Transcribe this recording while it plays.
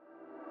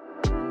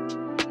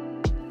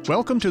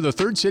Welcome to the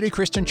Third City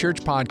Christian Church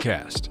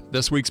podcast.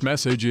 This week's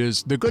message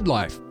is The Good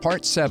Life,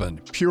 Part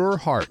 7, Pure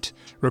Heart,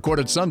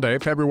 recorded Sunday,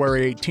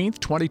 February 18th,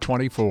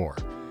 2024.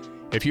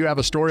 If you have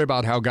a story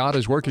about how God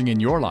is working in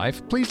your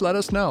life, please let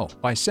us know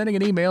by sending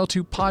an email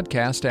to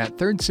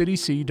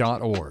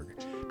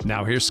podcast@thirdcityc.org.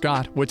 Now here's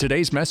Scott with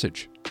today's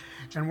message.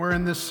 And we're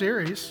in this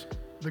series,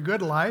 The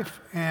Good Life,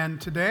 and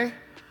today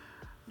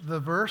the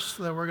verse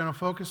that we're going to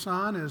focus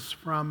on is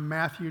from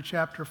Matthew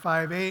chapter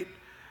 5:8,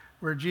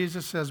 where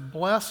Jesus says,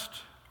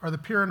 "Blessed are the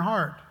pure in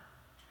heart,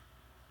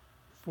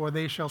 for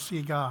they shall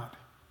see God."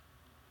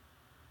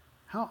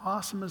 How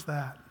awesome is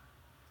that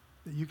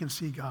you can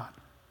see God?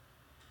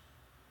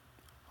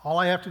 All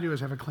I have to do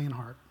is have a clean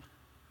heart.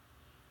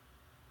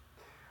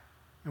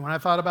 And when I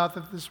thought about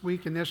that this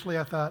week, initially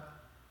I thought,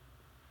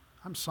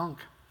 I'm sunk.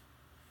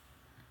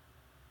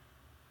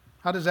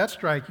 How does that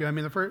strike you? I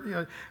mean,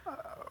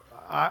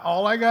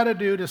 all I got to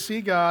do to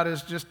see God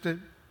is just to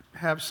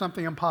have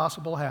something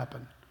impossible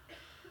happen.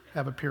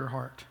 Have a pure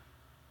heart.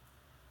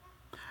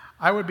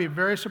 I would be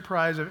very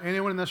surprised if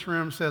anyone in this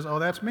room says, "Oh,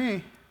 that's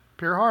me,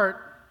 pure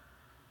heart."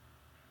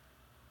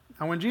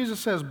 And when Jesus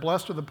says,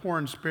 "Blessed are the poor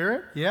in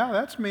spirit," yeah,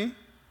 that's me.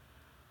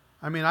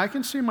 I mean, I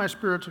can see my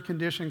spiritual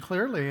condition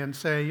clearly and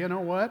say, you know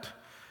what?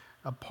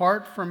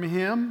 Apart from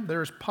Him,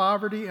 there's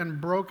poverty and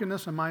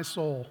brokenness in my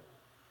soul.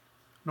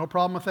 No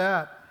problem with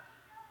that.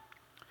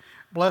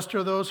 Blessed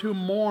are those who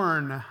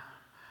mourn,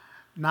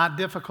 not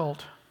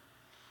difficult.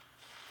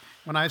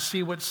 When I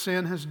see what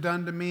sin has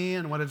done to me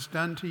and what it's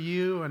done to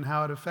you and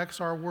how it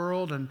affects our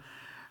world and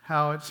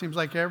how it seems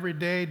like every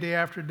day, day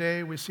after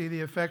day, we see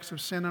the effects of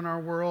sin in our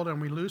world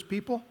and we lose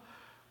people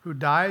who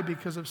die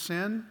because of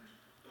sin.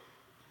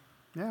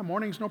 Yeah,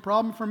 mourning's no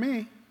problem for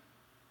me.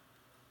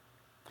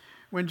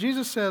 When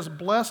Jesus says,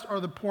 "Blessed are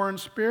the poor in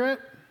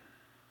spirit,"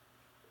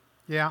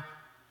 yeah.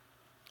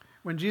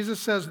 When Jesus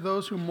says,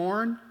 "Those who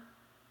mourn,"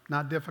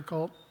 not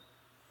difficult.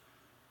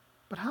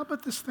 But how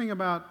about this thing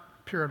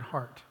about pure in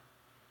heart?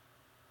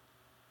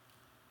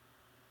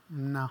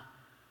 No.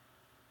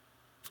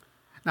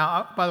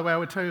 Now, by the way, I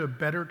would tell you a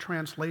better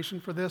translation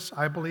for this,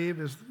 I believe,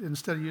 is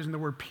instead of using the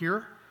word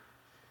pure,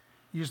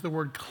 use the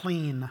word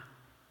clean.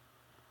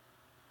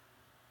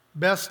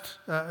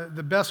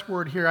 The best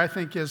word here, I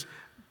think, is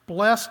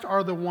blessed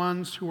are the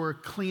ones who are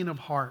clean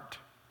of heart,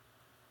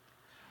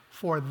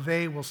 for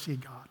they will see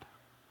God.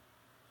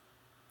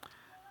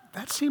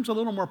 That seems a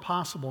little more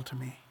possible to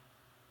me.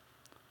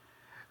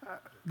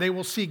 They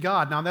will see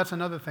God. Now, that's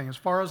another thing. As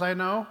far as I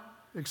know,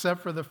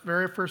 except for the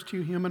very first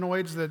two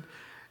humanoids that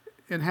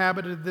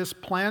inhabited this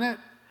planet,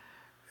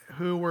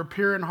 who were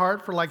pure in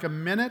heart for like a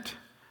minute,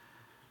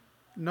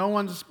 no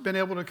one's been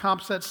able to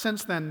accomplish that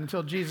since then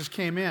until Jesus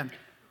came in.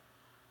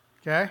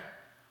 Okay?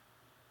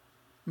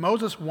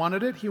 Moses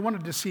wanted it. He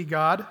wanted to see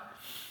God.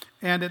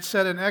 And it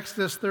said in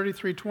Exodus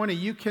 33:20,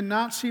 "You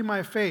cannot see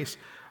my face,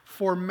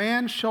 for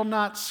man shall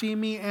not see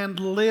me and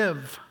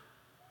live."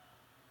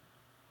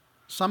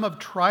 Some have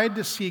tried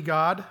to see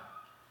God,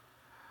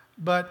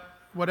 but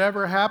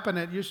whatever happened,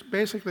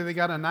 basically they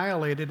got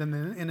annihilated in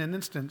an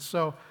instant.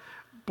 So,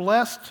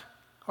 blessed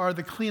are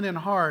the clean in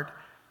heart.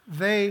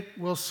 They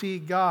will see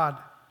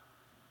God.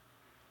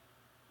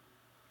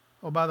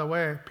 Oh, by the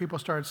way, people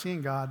started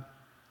seeing God.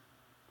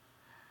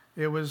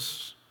 It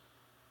was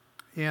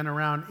in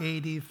around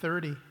AD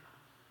 30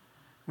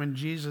 when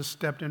Jesus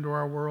stepped into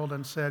our world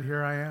and said,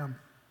 "Here I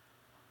am."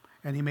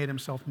 And He made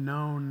Himself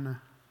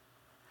known.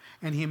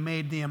 And He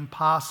made the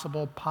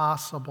impossible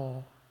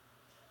possible.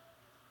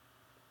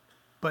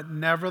 But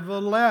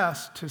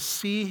nevertheless, to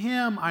see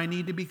Him, I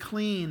need to be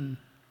clean.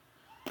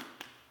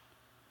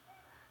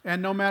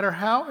 And no matter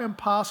how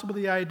impossible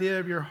the idea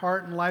of your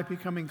heart and life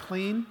becoming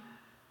clean,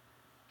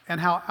 and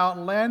how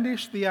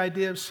outlandish the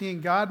idea of seeing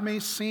God may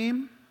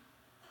seem,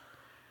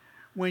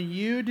 when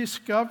you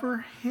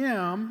discover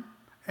Him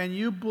and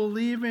you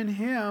believe in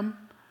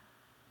Him,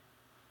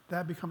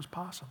 that becomes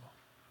possible.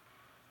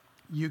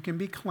 You can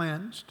be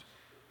cleansed.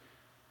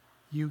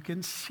 You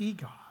can see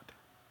God.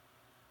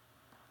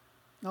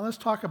 Now let's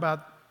talk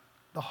about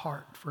the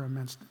heart for a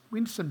minute. We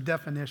need some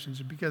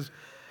definitions because,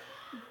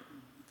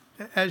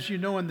 as you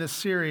know in this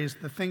series,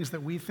 the things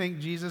that we think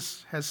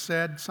Jesus has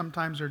said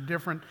sometimes are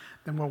different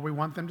than what we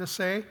want them to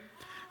say.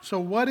 So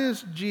what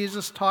is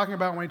Jesus talking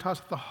about when He talks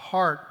about the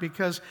heart?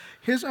 Because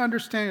His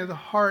understanding of the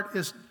heart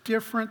is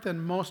different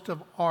than most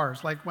of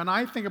ours. Like when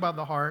I think about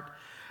the heart,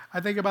 I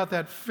think about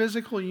that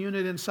physical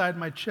unit inside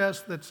my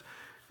chest that's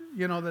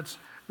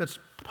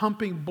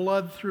pumping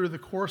blood through the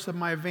course of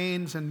my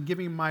veins and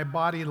giving my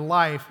body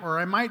life. Or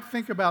I might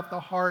think about the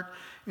heart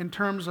in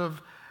terms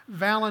of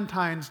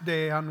Valentine's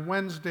Day on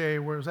Wednesday.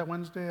 Where is that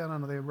Wednesday? I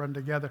don't know. They run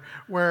together.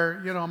 Where,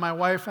 my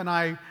wife and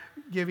I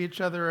give each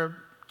other a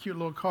cute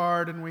little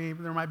card, and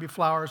there might be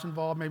flowers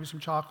involved, maybe some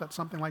chocolate,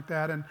 something like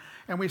that, and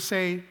we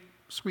say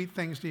sweet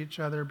things to each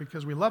other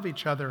because we love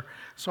each other.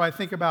 So I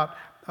think about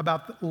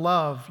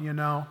love,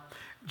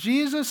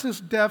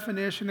 Jesus'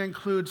 definition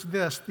includes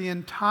this: the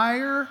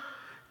entire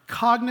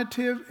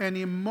cognitive and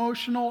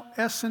emotional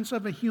essence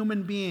of a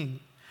human being.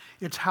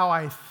 It's how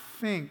I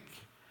think.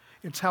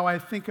 It's how I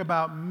think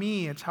about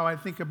me. It's how I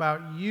think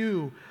about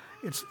you.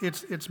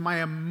 It's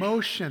my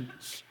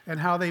emotions and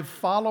how they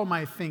follow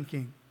my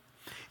thinking.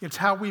 It's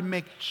how we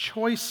make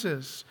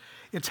choices.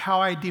 It's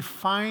how I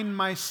define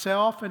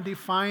myself and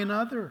define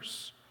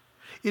others.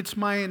 It's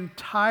my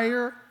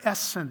entire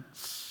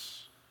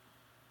essence,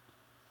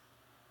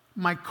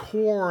 my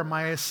core,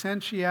 my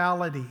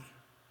essentiality,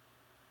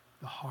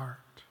 the heart.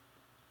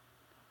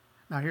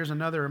 Now, here's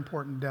another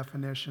important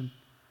definition.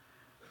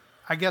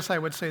 I guess I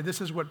would say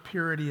this is what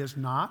purity is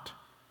not.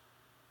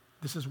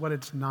 This is what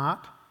it's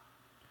not.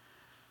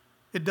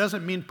 It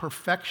doesn't mean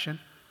perfection.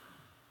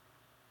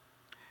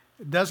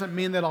 It doesn't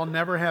mean that I'll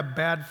never have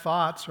bad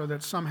thoughts or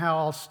that somehow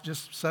I'll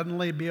just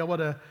suddenly be able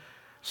to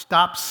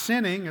stop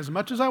sinning as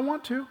much as I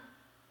want to.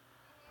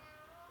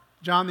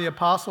 John the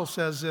Apostle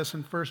says this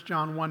in 1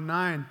 John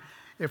 1:9.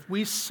 If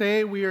we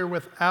say we are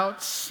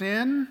without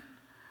sin,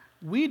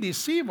 we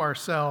deceive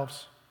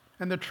ourselves,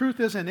 and the truth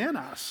isn't in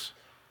us.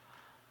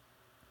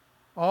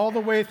 All the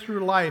way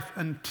through life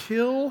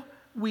until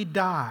we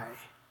die,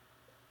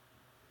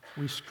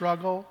 we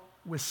struggle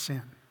with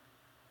sin.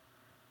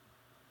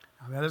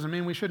 Now, that doesn't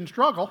mean we shouldn't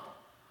struggle.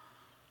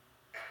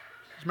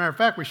 As a matter of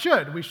fact, we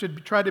should. We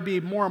should try to be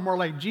more and more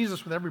like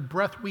Jesus with every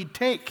breath we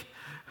take.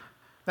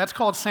 That's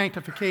called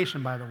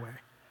sanctification, by the way.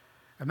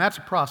 And that's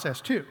a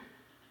process too.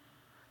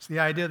 It's the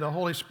idea the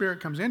Holy Spirit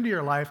comes into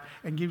your life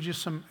and gives you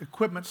some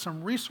equipment,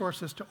 some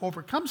resources to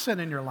overcome sin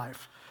in your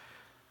life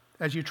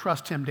as you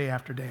trust Him day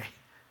after day.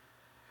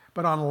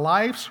 But on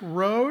life's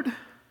road,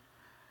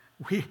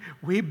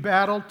 we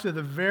battle to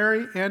the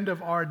very end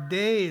of our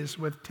days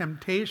with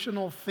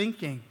temptational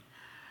thinking.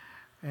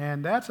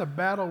 And that's a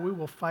battle we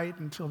will fight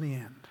until the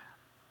end.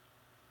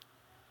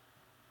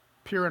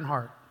 Pure in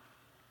heart.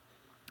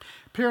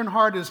 Pure in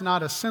heart is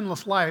not a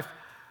sinless life.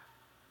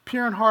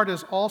 Pure in heart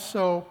is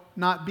also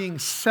not being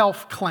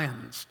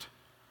self-cleansed.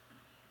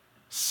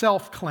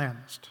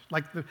 Self-cleansed.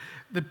 Like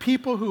the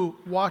people who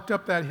walked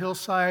up that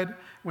hillside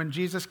when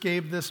Jesus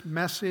gave this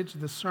message,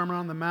 the Sermon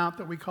on the Mount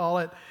that we call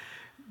it,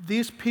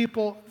 these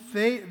people,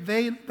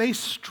 they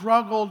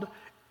struggled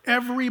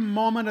every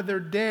moment of their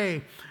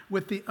day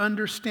with the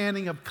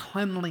understanding of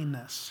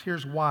cleanliness.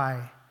 Here's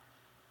why.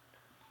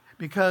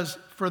 Because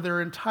for their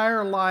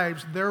entire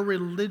lives, their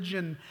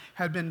religion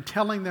had been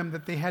telling them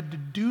that they had to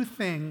do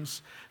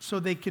things so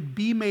they could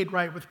be made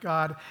right with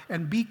God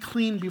and be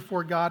clean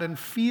before God and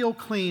feel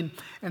clean.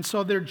 And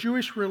so their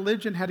Jewish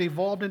religion had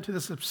evolved into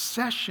this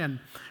obsession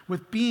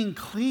with being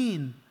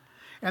clean.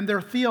 And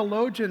their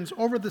theologians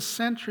over the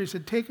centuries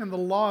had taken the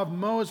law of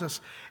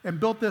Moses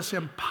and built this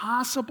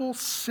impossible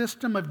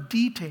system of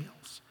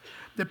details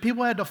that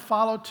people had to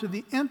follow to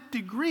the nth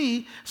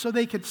degree so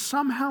they could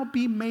somehow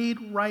be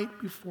made right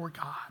before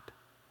God.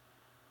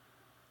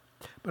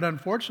 But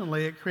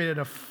unfortunately, it created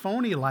a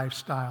phony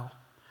lifestyle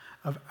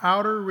of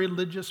outer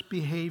religious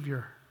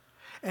behavior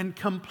and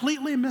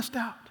completely missed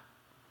out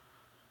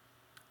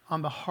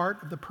on the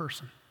heart of the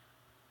person.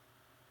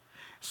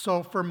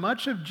 So for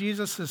much of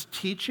Jesus'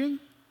 teaching,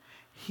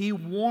 He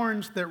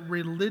warns that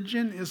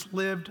religion is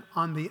lived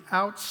on the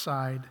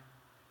outside,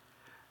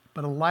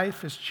 but a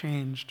life is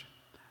changed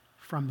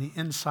from the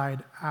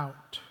inside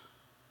out.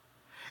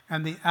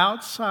 And the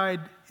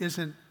outside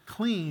isn't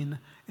clean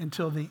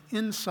until the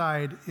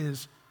inside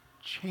is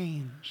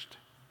changed,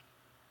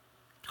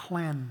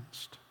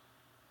 cleansed.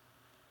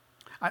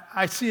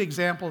 I see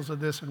examples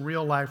of this in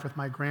real life with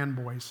my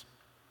grandboys.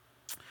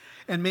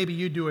 And maybe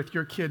you do with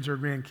your kids or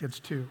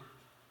grandkids too.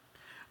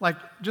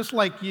 Just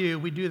like you,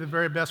 we do the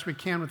very best we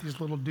can with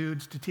these little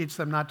dudes to teach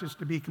them not just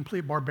to be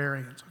complete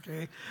barbarians,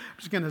 okay? I'm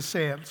just going to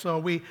say it. So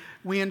we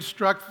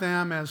instruct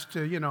them as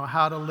to,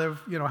 how to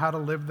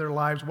live their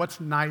lives, what's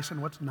nice and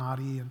what's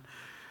naughty. And,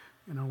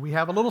 we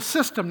have a little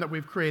system that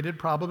we've created,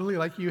 probably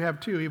like you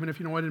have too, even if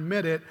you don't want to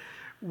admit it,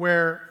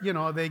 where,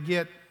 they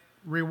get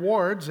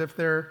rewards if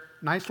they're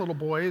nice little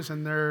boys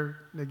and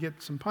they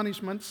get some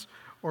punishments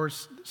or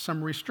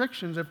some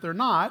restrictions if they're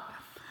not.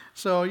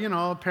 So,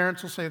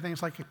 parents will say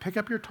things like, pick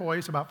up your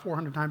toys about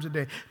 400 times a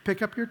day.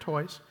 Pick up your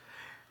toys.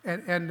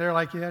 And they're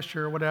like, yeah,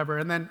 sure, whatever.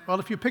 And then, well,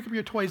 if you pick up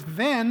your toys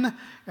then,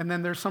 and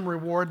then there's some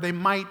reward, they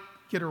might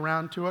get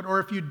around to it. Or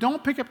if you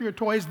don't pick up your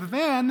toys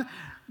then,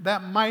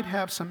 that might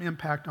have some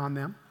impact on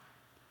them.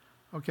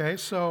 Okay,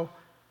 so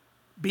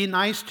be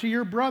nice to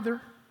your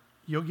brother.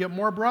 You'll get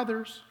more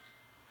brothers.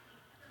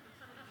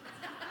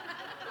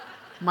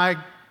 My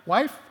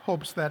wife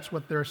hopes that's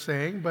what they're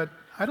saying, but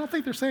I don't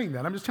think they're saying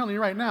that. I'm just telling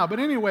you right now. But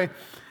anyway,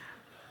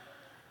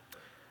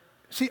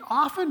 see,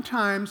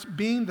 oftentimes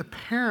being the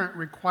parent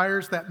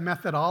requires that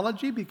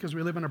methodology because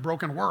we live in a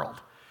broken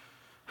world.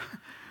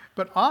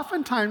 But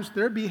oftentimes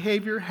their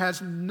behavior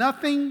has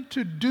nothing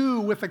to do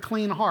with a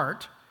clean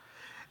heart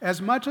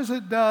as much as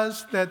it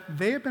does that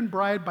they have been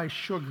bribed by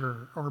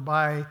sugar or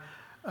by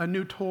a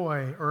new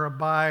toy or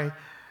by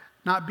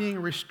not being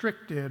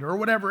restricted or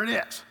whatever it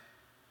is.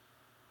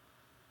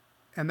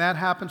 And that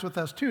happens with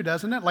us too,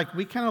 doesn't it? Like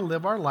we kind of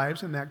live our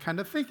lives in that kind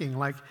of thinking.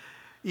 Like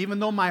even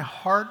though my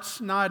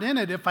heart's not in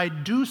it, if I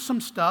do some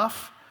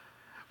stuff,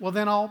 well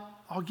then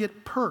I'll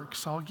get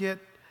perks. I'll get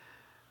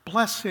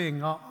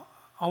blessing.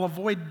 I'll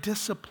avoid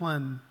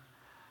discipline.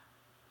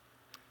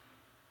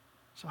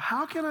 So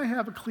how can I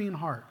have a clean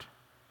heart?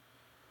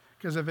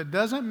 Because if it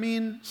doesn't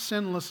mean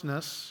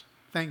sinlessness,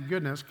 thank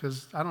goodness,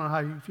 because I don't know how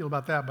you feel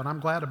about that, but I'm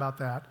glad about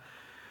that.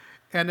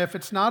 And if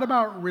it's not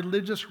about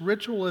religious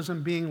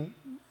ritualism being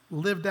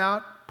lived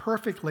out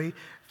perfectly,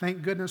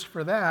 thank goodness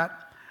for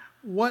that,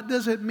 what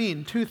does it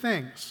mean? Two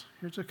things.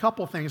 Here's a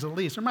couple things at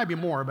least. There might be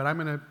more, but I'm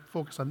going to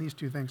focus on these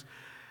two things.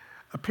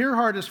 A pure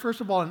heart is, first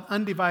of all, an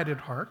undivided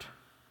heart.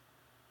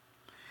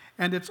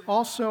 And it's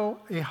also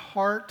a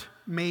heart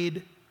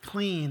made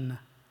clean.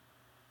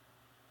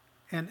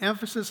 And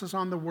emphasis is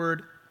on the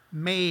word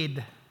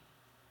made.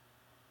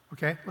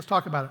 Okay, let's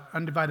talk about it.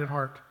 Undivided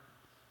heart.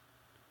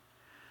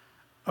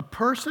 A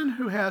person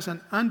who has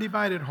an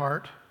undivided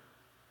heart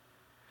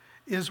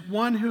is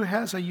one who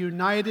has a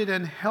united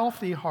and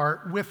healthy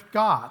heart with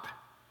God.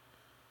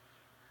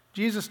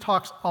 Jesus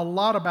talks a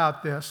lot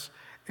about this,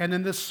 and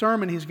in this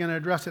sermon he's going to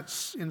address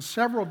it in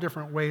several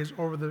different ways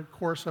over the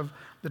course of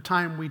the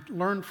time we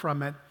learn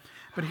from it.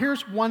 But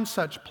here's one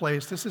such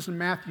place. This is in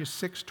Matthew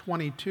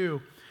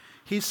 6:22.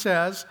 He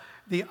says,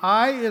 "The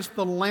eye is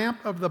the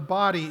lamp of the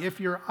body. If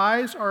your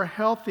eyes are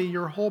healthy,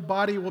 your whole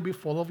body will be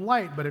full of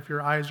light. But if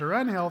your eyes are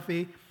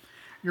unhealthy,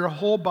 your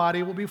whole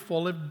body will be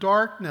full of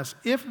darkness.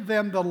 If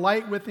then the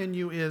light within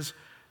you is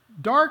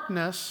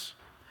darkness,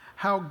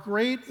 how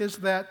great is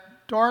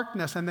that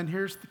darkness?" And then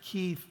here's the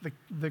key,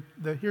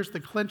 here's the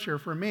clincher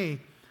for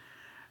me.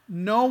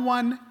 No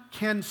one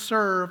can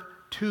serve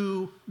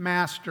two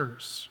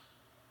masters.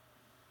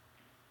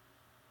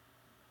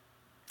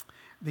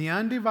 The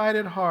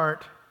undivided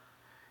heart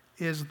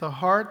is the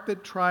heart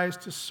that tries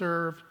to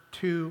serve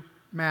two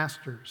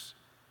masters,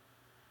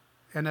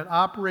 and it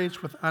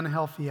operates with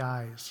unhealthy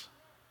eyes.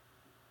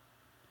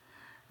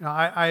 You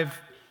know,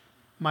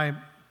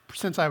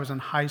 since I was in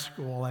high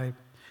school,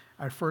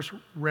 I first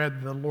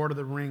read the Lord of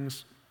the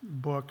Rings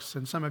books,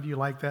 and some of you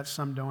like that,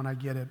 some don't, I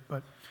get it.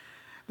 But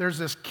there's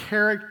this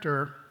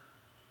character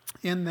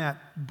in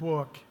that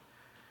book.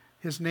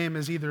 His name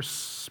is either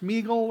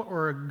Smeagol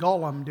or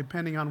Gollum,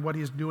 depending on what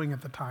he's doing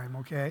at the time,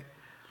 okay?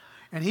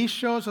 And he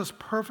shows us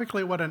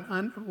perfectly what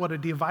a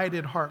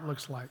divided heart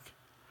looks like.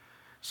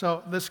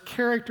 So this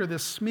character,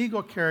 this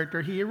Smeagol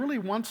character, he really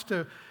wants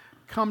to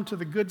come to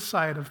the good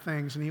side of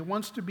things, and he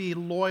wants to be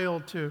loyal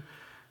to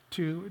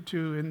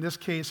in this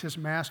case, his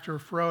master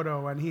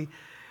Frodo,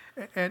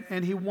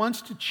 and he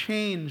wants to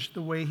change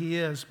the way he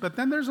is. But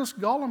then there's this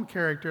Gollum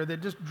character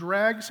that just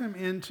drags him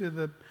into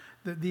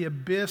the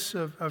abyss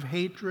of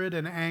hatred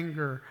and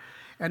anger,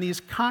 and he's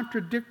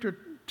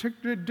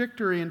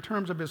contradictory in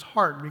terms of his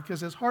heart,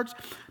 because his heart's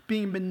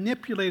being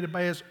manipulated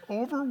by his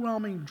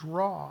overwhelming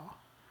draw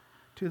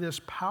to this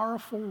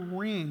powerful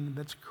ring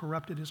that's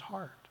corrupted his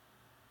heart.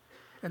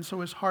 And so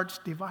his heart's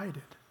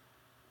divided.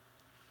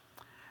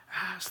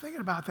 I was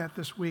thinking about that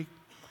this week.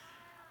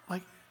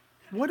 Like,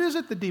 what is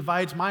it that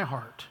divides my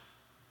heart?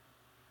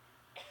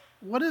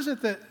 What is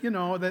it that,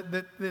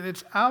 that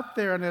it's out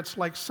there and it's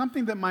like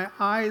something that my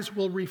eyes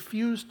will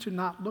refuse to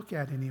not look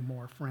at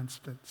anymore, for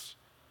instance?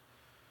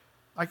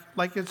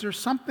 Like is there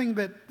something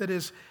that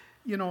is,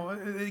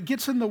 it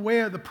gets in the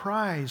way of the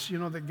prize,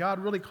 that God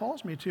really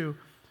calls me to?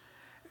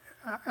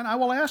 And I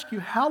will ask you,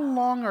 how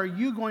long are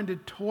you going to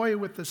toy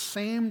with the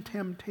same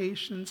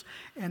temptations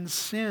and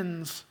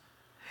sins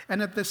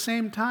and at the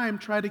same time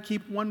try to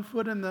keep one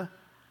foot in the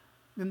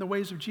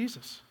ways of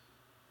Jesus?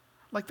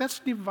 Like, that's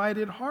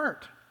divided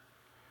heart.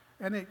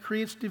 And it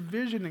creates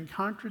division and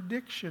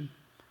contradiction.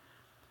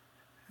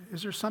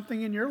 Is there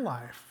something in your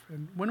life?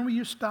 And when will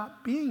you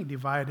stop being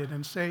divided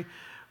and say,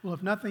 well,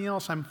 if nothing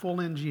else, I'm full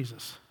in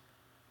Jesus?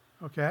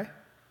 Okay?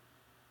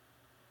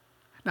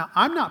 Now,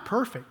 I'm not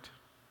perfect.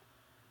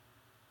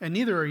 And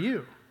neither are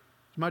you.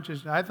 As much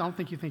as I don't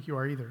think you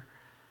are either.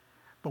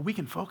 But we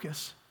can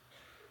focus.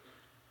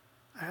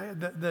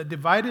 The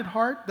divided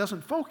heart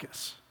doesn't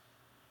focus.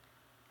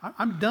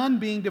 I'm done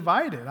being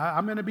divided.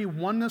 I'm going to be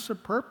oneness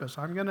of purpose.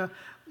 I'm going to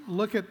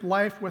look at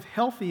life with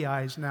healthy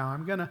eyes now.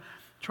 I'm going to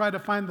try to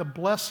find the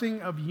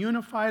blessing of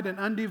unified and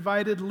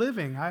undivided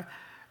living.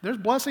 There's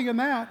blessing in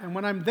that, and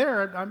when I'm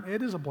there,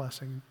 it is a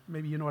blessing.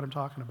 Maybe you know what I'm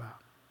talking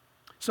about.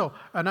 So,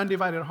 an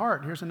undivided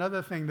heart. Here's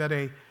another thing that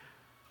a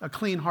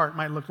clean heart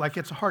might look like.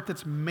 It's a heart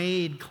that's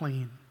made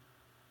clean.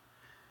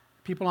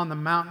 People on the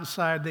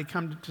mountainside, they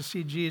come to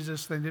see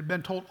Jesus. They've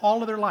been told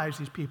all of their lives,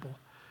 these people.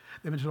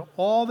 They've been told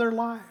all their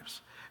lives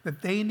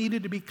that they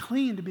needed to be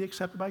clean to be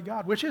accepted by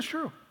God, which is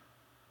true.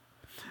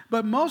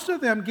 But most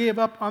of them gave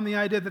up on the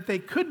idea that they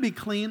could be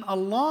clean a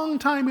long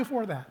time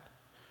before that.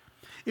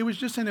 It was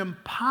just an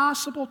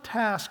impossible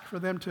task for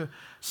them to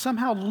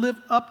somehow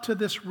live up to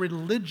this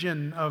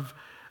religion of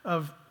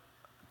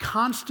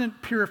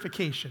constant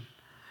purification.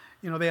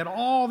 They had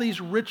all these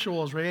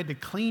rituals where you had to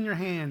clean your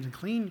hands and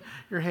clean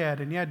your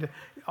head, and you had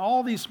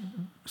all these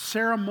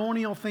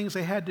ceremonial things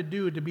they had to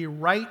do to be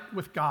right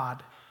with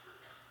God.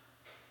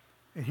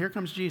 And here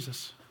comes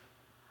Jesus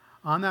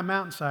on that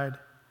mountainside,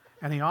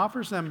 and he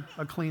offers them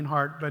a clean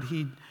heart, but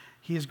he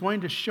He is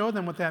going to show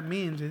them what that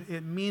means.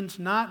 It means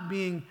not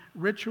being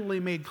ritually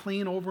made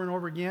clean over and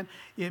over again.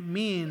 It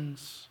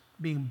means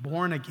being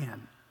born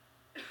again.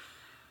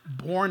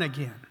 Born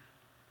again.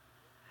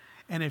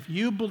 And if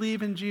you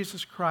believe in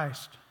Jesus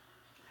Christ,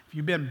 if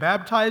you've been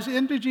baptized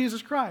into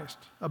Jesus Christ,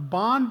 a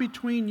bond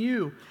between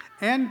you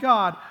and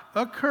God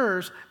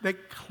occurs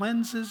that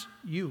cleanses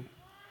you.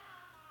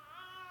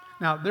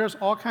 Now, there's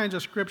all kinds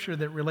of scripture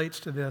that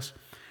relates to this.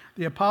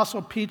 The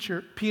Apostle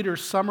Peter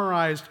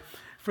summarized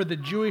for the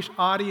Jewish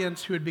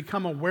audience who had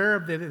become aware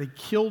of that they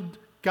killed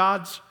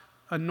God's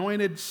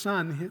anointed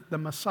son, the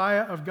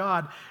Messiah of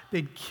God.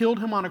 They'd killed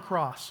him on a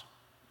cross.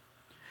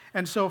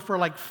 And so for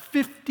like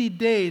 50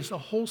 days, the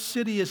whole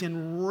city is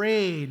in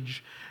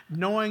rage,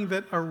 knowing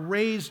that a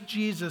raised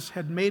Jesus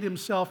had made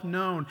himself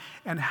known.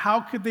 And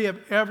how could they have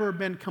ever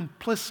been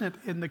complicit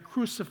in the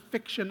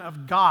crucifixion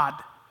of God?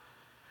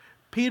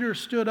 Peter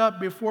stood up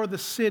before the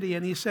city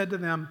and he said to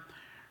them,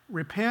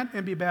 "Repent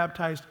and be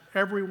baptized,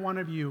 every one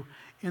of you,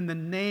 in the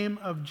name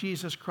of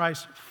Jesus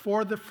Christ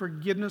for the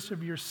forgiveness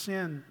of your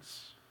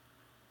sins."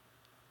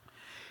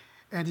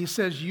 And he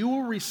says, "You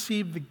will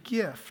receive the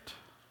gift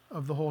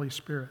of the Holy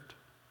Spirit."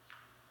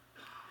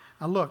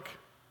 Now look,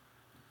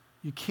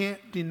 you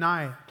can't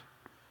deny it.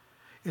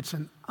 It's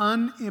an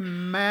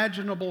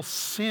unimaginable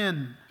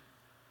sin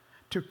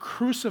to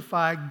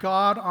crucify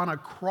God on a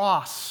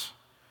cross.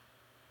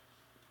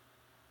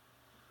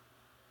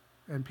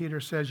 And Peter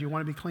says, you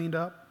want to be cleaned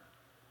up?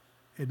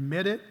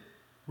 Admit it,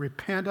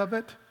 repent of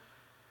it,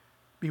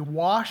 be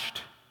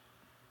washed,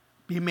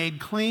 be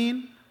made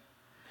clean.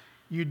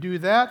 You do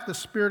that, the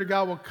Spirit of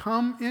God will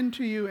come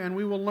into you, and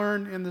we will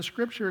learn in the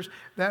Scriptures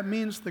that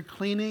means the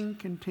cleaning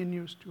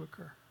continues to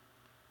occur.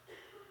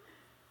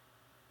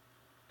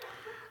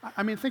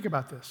 I mean, think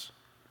about this.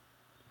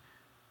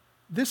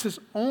 This is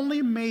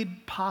only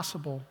made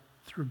possible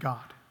through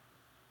God.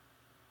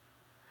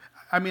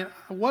 I mean,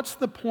 what's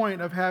the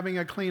point of having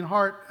a clean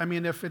heart? I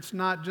mean, if it's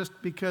not just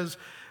because,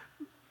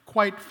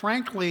 quite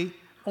frankly,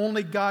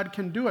 only God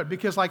can do it.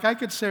 Because like I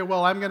could say,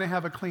 well, I'm going to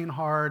have a clean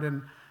heart,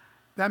 and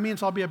that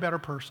means I'll be a better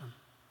person.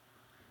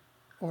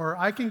 Or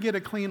I can get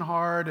a clean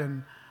heart,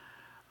 and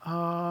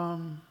I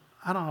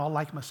don't know, I'll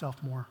like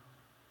myself more.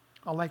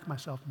 I'll like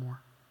myself more.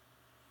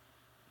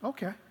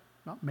 Okay,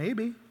 well,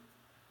 maybe.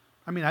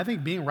 I mean, I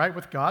think being right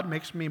with God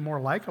makes me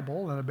more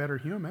likable and a better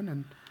human,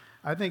 and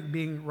I think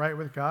being right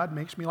with God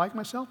makes me like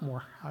myself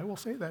more. I will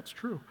say that's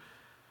true.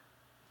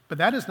 But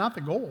that is not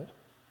the goal.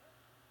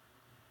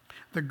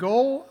 The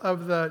goal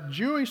of the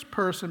Jewish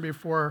person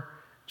before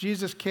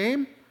Jesus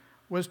came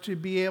was to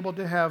be able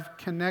to have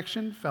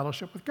connection,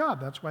 fellowship with God.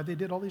 That's why they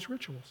did all these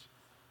rituals.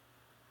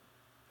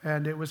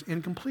 And it was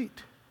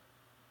incomplete.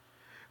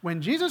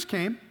 When Jesus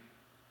came,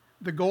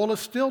 the goal is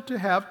still to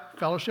have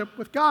fellowship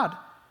with God.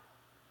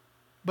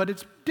 But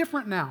it's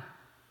different now.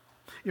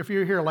 If you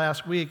were here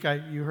last week,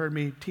 you heard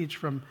me teach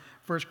from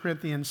 1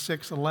 Corinthians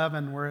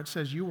 6:11, where it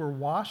says, you were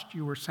washed,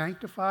 you were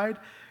sanctified,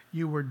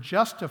 you were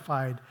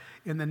justified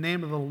in the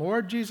name of the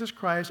Lord Jesus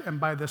Christ and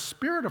by the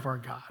Spirit of our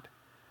God.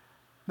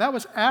 That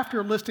was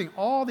after listing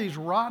all these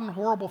rotten,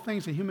 horrible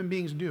things that human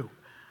beings do.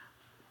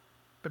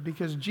 But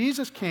because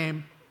Jesus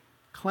came,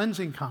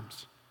 cleansing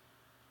comes.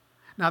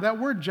 Now that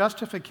word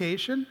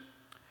justification,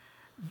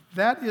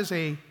 that is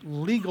a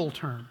legal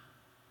term.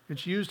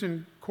 It's used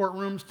in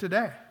courtrooms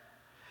today.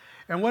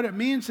 And what it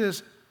means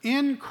is,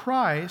 in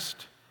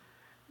Christ,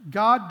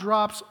 God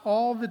drops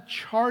all the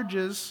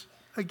charges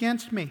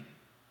against me.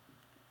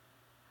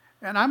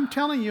 And I'm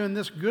telling you, in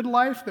this good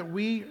life that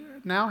we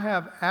now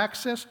have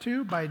access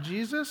to by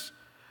Jesus,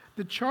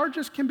 the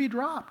charges can be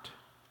dropped.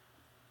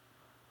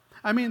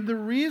 I mean, the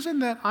reason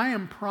that I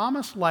am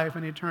promised life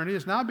and eternity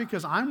is not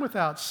because I'm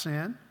without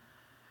sin,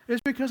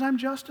 it's because I'm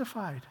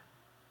justified.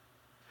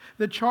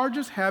 The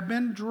charges have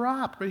been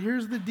dropped, but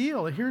here's the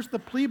deal. Here's the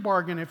plea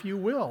bargain, if you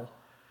will.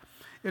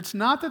 It's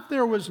not that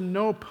there was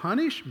no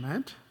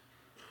punishment.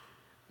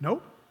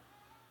 Nope.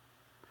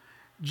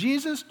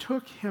 Jesus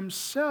took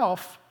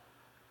himself,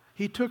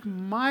 he took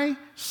my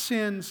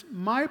sins,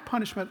 my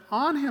punishment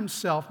on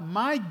himself,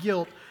 my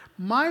guilt,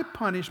 my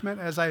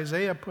punishment, as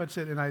Isaiah puts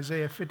it in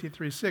Isaiah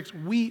 53:6.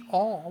 We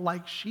all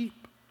like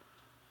sheep.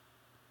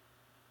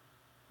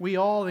 We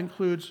all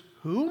includes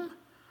whom?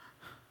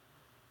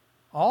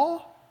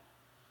 All?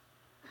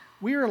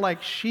 We are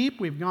like sheep.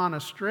 We've gone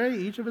astray.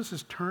 Each of us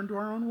has turned to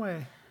our own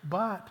way.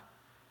 But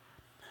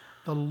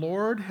the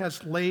Lord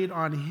has laid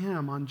on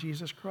him, on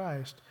Jesus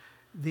Christ,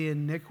 the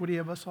iniquity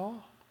of us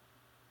all.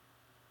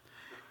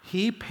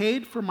 He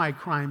paid for my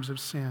crimes of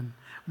sin.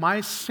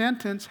 My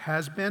sentence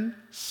has been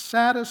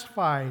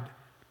satisfied.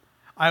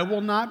 I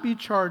will not be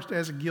charged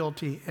as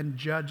guilty and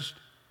judged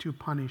to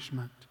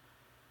punishment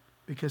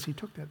because he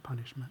took that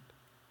punishment.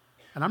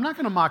 And I'm not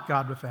going to mock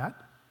God with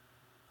that.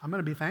 I'm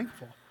going to be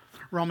thankful.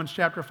 Romans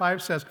chapter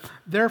 5 says,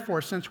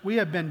 therefore, since we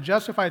have been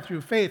justified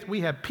through faith,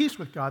 we have peace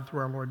with God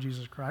through our Lord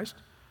Jesus Christ,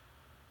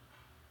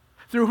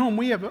 through whom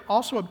we have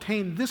also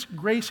obtained this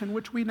grace in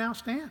which we now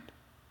stand.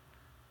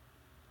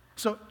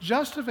 So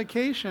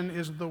justification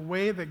is the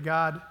way that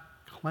God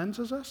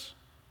cleanses us.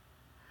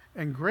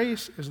 And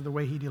grace is the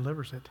way he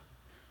delivers it.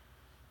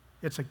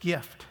 It's a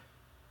gift.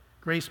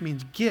 Grace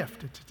means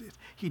gift.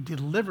 He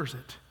delivers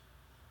it.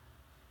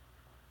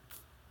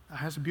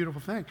 That's a beautiful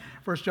thing.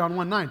 1 John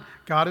 1:9,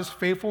 God is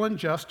faithful and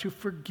just to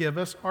forgive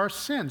us our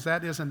sins.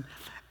 That is an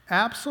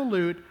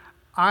absolute,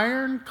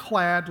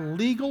 ironclad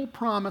legal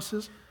promise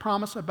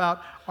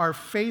about our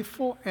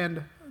faithful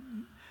and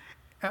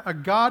a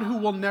God who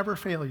will never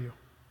fail you.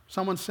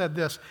 Someone said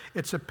this,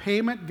 it's a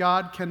payment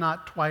God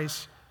cannot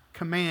twice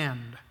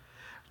command.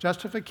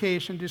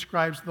 Justification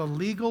describes the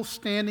legal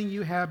standing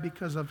you have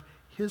because of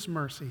his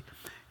mercy,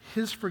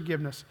 his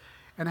forgiveness,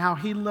 and how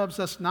he loves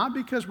us not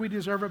because we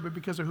deserve it, but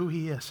because of who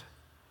he is.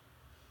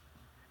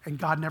 And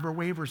God never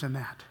wavers in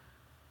that.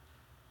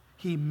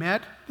 He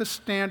met the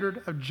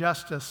standard of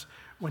justice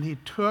when he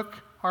took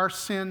our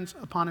sins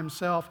upon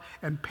himself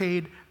and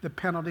paid the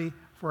penalty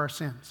for our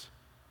sins.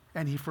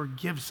 And he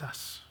forgives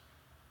us.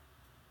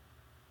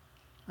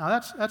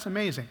 Now that's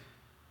amazing.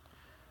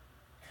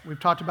 We've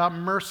talked about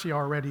mercy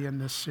already in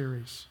this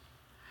series.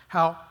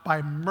 How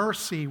by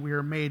mercy we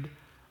are made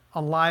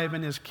alive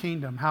in his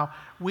kingdom. How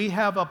we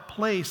have a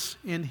place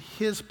in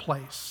his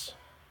place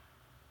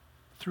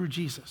through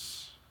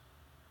Jesus.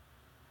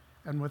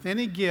 And with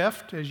any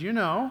gift, as you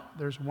know,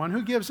 there's one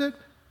who gives it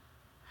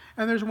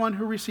and there's one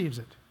who receives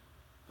it.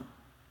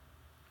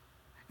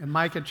 In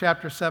Micah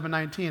chapter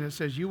 7:19, it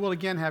says, you will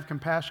again have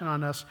compassion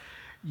on us.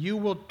 You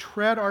will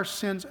tread our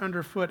sins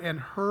underfoot and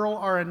hurl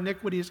our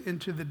iniquities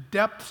into the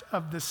depths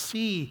of the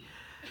sea.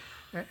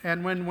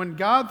 And when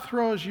God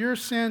throws your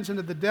sins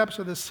into the depths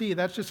of the sea,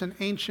 that's just an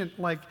ancient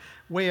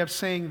way of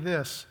saying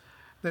this,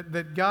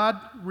 that God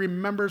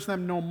remembers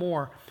them no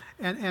more.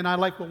 And I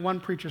like what one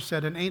preacher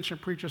said, an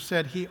ancient preacher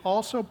said, he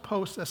also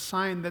posts a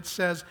sign that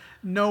says,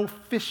 no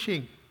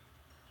fishing.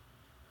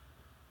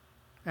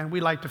 And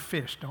we like to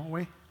fish, don't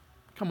we?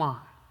 Come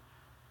on.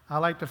 I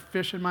like to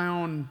fish in my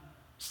own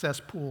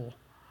cesspool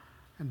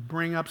and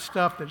bring up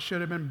stuff that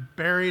should have been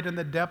buried in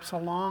the depths a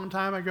long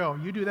time ago.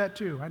 You do that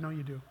too. I know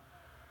you do.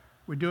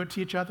 We do it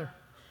to each other.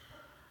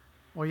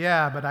 Well,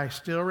 yeah, but I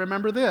still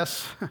remember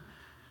this,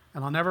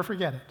 and I'll never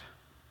forget it.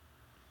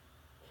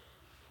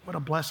 What a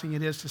blessing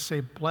it is to say,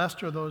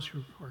 blessed are those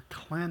who are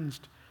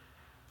cleansed,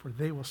 for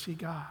they will see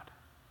God.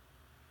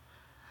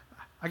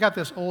 I got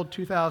this old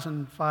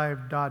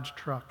 2005 Dodge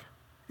truck.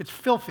 It's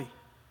filthy.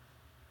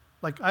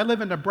 I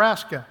live in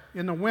Nebraska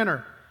in the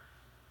winter.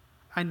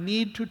 I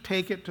need to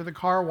take it to the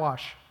car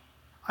wash.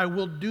 I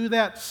will do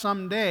that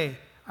someday.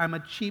 I'm a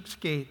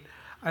cheapskate.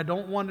 I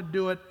don't want to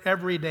do it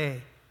every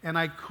day, and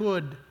I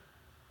could,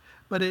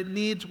 but it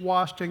needs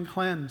washed and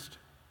cleansed.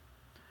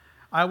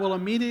 I will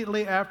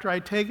immediately, after I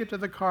take it to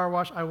the car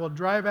wash, I will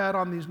drive out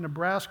on these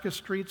Nebraska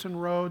streets and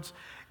roads,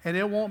 and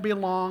it won't be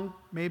long,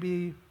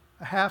 maybe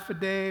a half a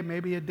day,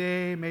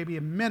 maybe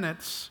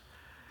minutes,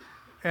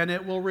 and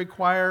it will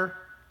require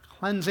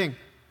cleansing.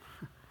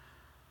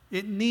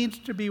 It needs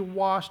to be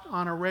washed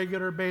on a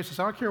regular basis.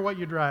 I don't care what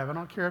you drive. I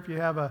don't care if you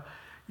have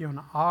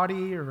an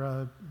Audi or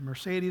a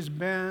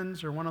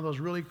Mercedes-Benz or one of those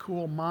really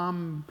cool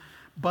mom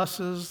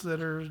buses that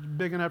are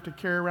big enough to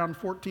carry around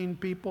 14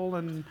 people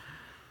and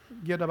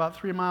get about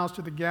 3 miles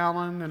to the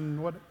gallon.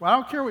 I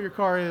don't care what your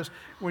car is.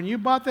 When you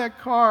bought that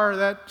car,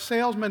 that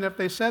salesman, if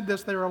they said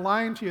this, they were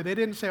lying to you. They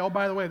didn't say, oh,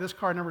 by the way, this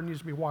car never needs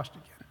to be washed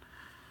again.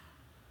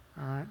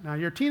 All right. Now,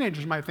 your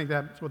teenagers might think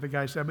that's what the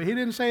guy said, but he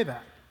didn't say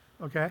that.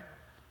 Okay?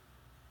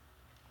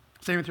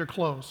 Same with your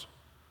clothes.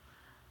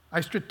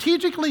 I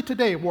strategically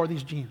today wore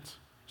these jeans.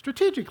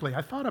 Strategically,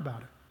 I thought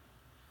about it.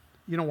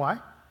 You know why?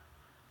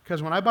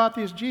 Because when I bought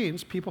these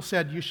jeans, people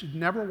said, you should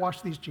never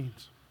wash these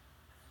jeans.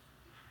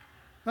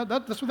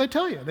 That's what they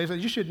tell you. They said,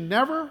 you should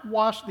never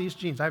wash these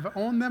jeans. I've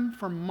owned them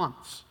for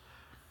months.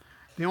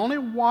 The only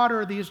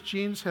water these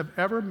jeans have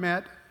ever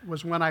met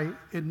was when I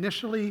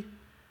initially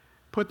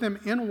put them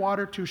in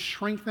water to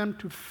shrink them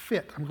to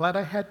fit. I'm glad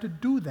I had to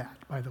do that,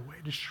 by the way,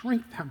 to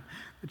shrink them.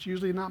 That's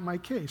usually not my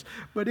case.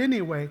 But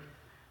anyway,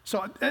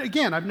 so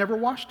again, I've never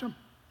washed them.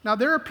 Now,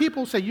 there are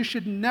people who say you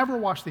should never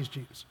wash these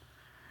jeans.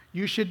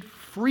 You should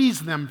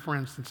freeze them, for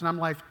instance. And I'm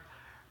like,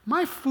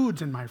 my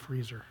food's in my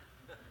freezer.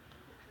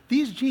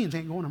 These jeans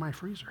ain't going in my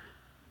freezer.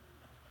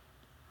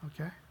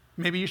 Okay?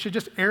 Maybe you should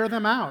just air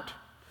them out.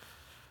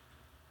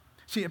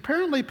 See,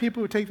 apparently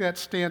people who take that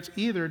stance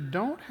either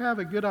don't have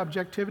a good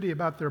objectivity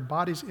about their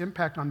body's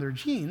impact on their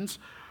genes,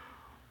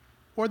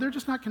 or they're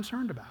just not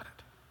concerned about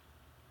it.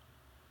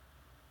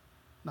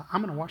 Now,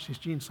 I'm going to wash these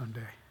jeans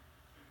someday.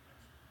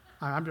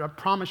 I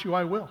promise you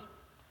I will.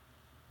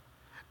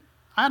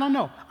 I don't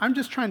know. I'm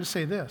just trying to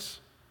say this.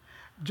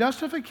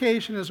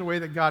 Justification is a way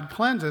that God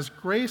cleanses.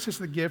 Grace is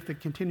the gift that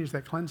continues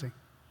that cleansing.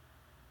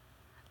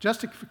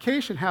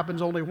 Justification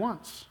happens only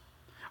once.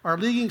 Our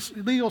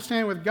legal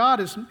standing with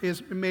God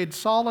is made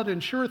solid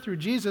and sure through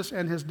Jesus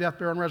and his death,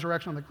 burial, and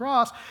resurrection on the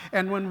cross.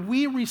 And when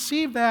we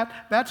receive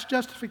that, that's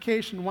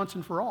justification once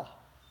and for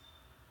all.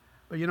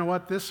 But you know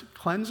what? This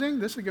cleansing,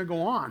 this is going to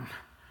go on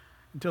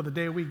until the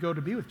day we go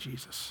to be with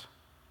Jesus.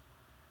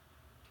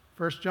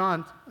 1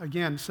 John,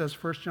 again, says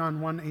 1 John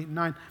 1:8 and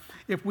 9,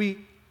 if we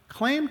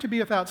claim to be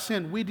without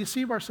sin, we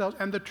deceive ourselves,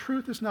 and the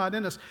truth is not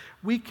in us.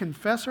 We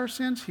confess our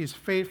sins. He's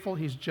faithful,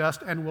 he's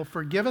just, and will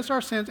forgive us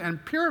our sins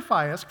and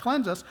purify us,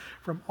 cleanse us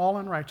from all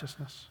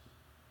unrighteousness.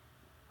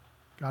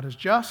 God is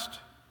just.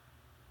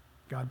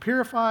 God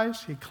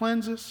purifies. He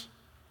cleanses.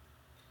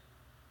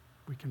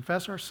 We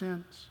confess our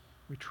sins.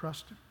 We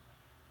trust him.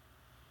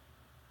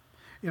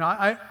 You know,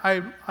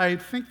 I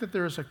think that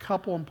there's a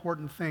couple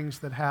important things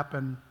that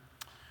happen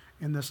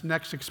in this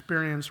next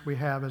experience we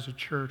have as a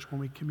church when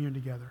we commune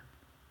together.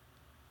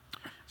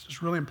 This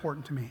is really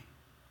important to me,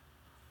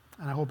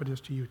 and I hope it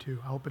is to you too.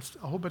 I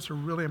hope it's a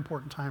really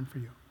important time for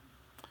you.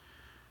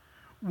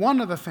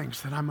 One of the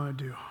things that I'm going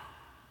to do,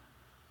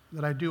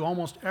 that I do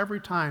almost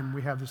every time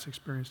we have this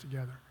experience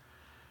together,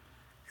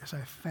 is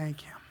I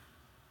thank him.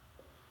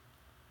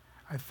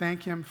 I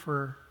thank him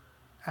for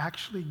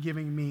actually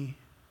giving me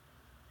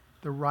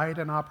the right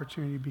and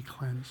opportunity to be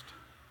cleansed.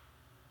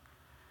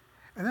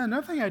 And then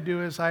another thing I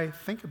do is I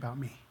think about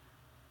me.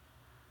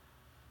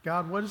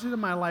 God, what is it in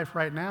my life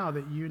right now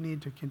that you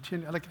need to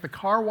continue? Like the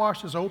car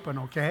wash is open,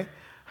 okay?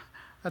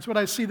 That's what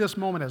I see this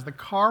moment as. The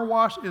car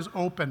wash is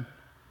open.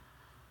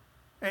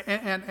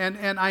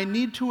 And I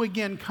need to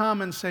again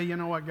come and say, you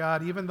know what,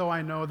 God, even though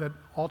I know that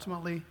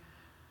ultimately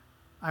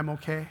I'm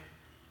okay,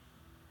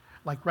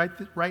 like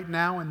right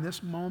now in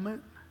this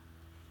moment,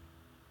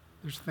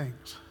 there's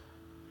things.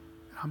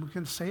 I'm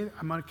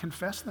going to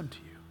confess them to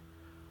you.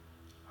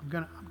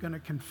 I'm going to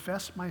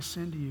confess my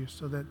sin to you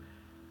so that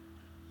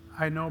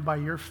I know by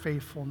your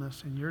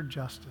faithfulness and your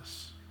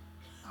justice,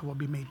 I will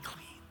be made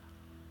clean.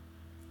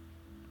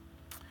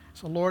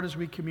 So Lord, as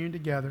we commune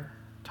together,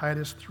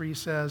 Titus 3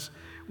 says,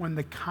 when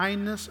the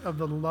kindness of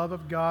the love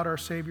of God our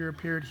Savior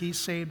appeared, he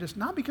saved us,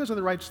 not because of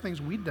the righteous things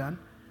we'd done,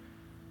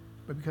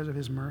 but because of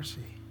his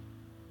mercy.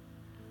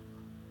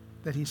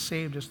 That he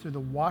saved us through the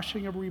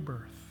washing of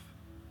rebirth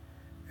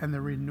and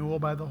the renewal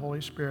by the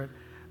Holy Spirit,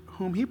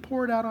 whom he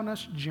poured out on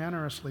us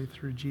generously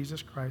through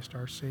Jesus Christ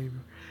our Savior,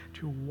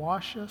 to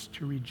wash us,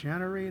 to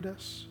regenerate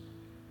us.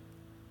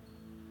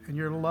 And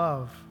your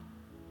love,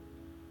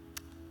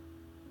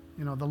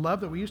 you know, the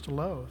love that we used to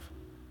loathe,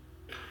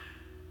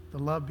 the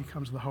love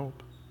becomes the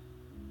hope.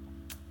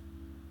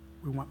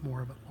 We want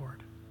more of it,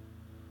 Lord.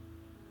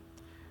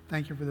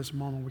 Thank you for this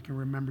moment we can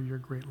remember your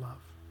great love.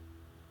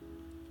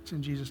 It's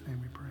in Jesus' name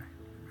we pray.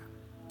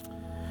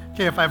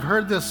 Okay, if I've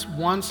heard this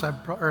once or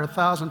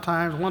 1,000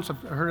 times, once I've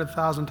heard it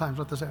 1,000 times,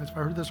 what this is. If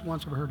I heard this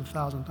once, I've heard it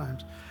 1,000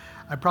 times.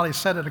 I probably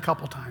said it a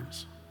couple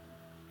times.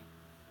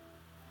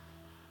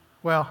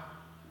 Well,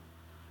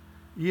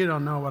 you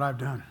don't know what I've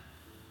done.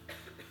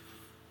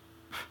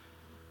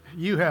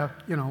 You have,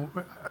 you know,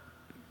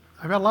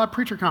 I've had a lot of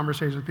preacher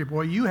conversations with people.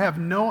 Well, you have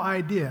no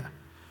idea.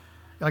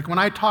 Like when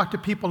I talk to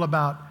people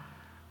about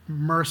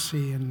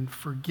mercy and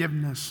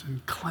forgiveness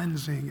and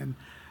cleansing and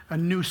a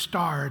new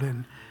start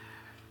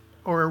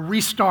or a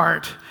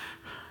restart,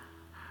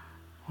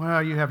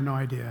 well, you have no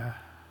idea.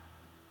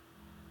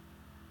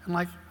 And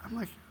I'm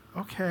like,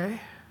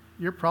 okay,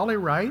 you're probably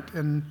right,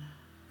 and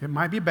it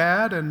might be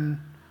bad, and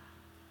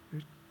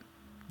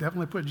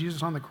definitely put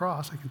Jesus on the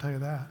cross, I can tell you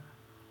that.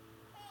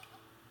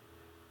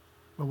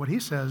 But what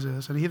he says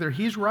is, and either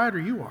he's right or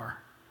you are,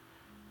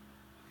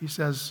 he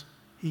says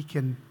he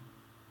can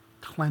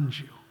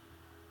cleanse you.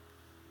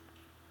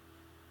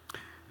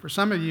 For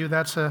some of you,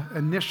 that's an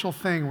initial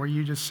thing where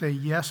you just say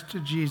yes to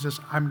Jesus.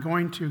 I'm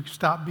going to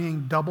stop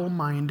being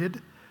double-minded,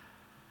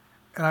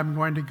 and I'm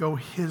going to go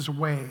his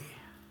way.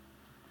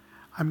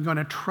 I'm going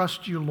to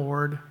trust you,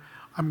 Lord.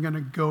 I'm going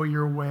to go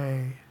your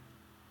way.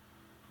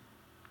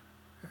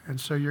 And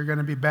so you're going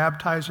to be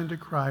baptized into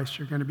Christ.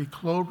 You're going to be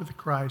clothed with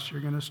Christ. You're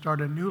going to start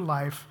a new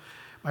life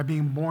by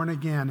being born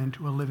again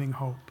into a living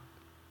hope.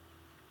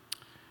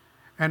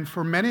 And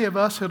for many of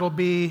us, it'll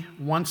be,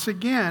 once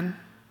again,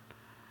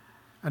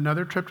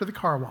 another trip to the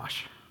car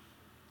wash.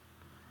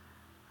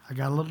 I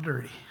got a little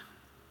dirty.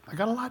 I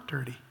got a lot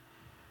dirty.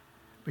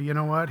 But you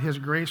know what? His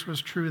grace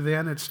was true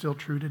then. It's still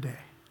true today.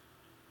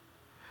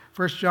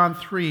 1 John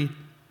 3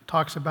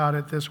 talks about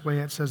it this way.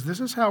 It says, this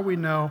is how we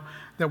know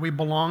that we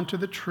belong to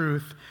the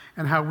truth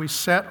and how we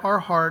set our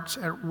hearts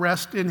at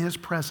rest in his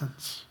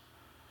presence.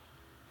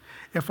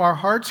 If our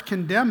hearts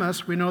condemn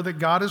us, we know that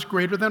God is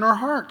greater than our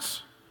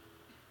hearts.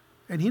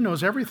 And he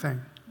knows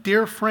everything.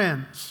 Dear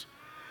friends,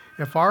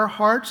 if our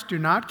hearts do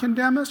not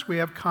condemn us, we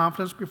have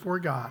confidence before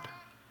God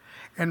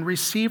and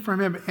receive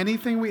from him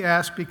anything we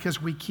ask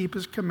because we keep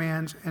his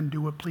commands and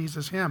do what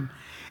pleases him.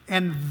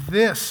 And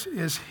this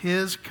is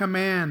his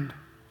command,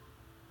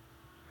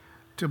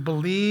 to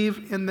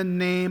believe in the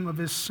name of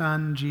his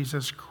Son,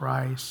 Jesus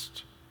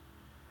Christ,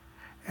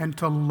 and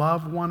to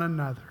love one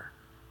another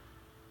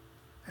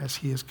as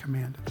he has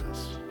commanded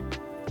us.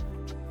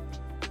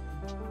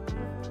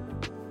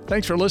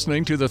 Thanks for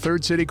listening to the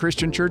Third City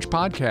Christian Church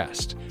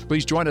podcast.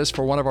 Please join us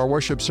for one of our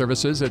worship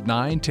services at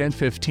 9,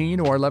 10:15,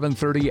 or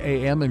 11:30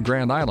 a.m. in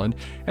Grand Island,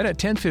 and at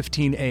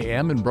 10:15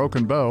 a.m. in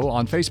Broken Bow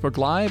on Facebook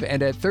Live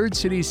and at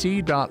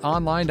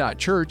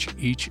thirdcityseed.online.church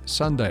each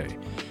Sunday.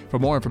 For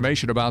more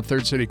information about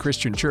Third City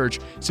Christian Church,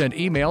 send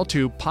email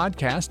to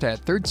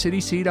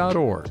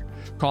podcast@thirdcityc.org.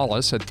 Call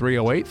us at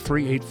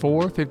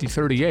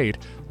 308-384-5038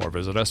 or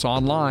visit us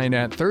online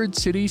at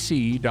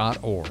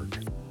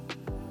thirdcityc.org.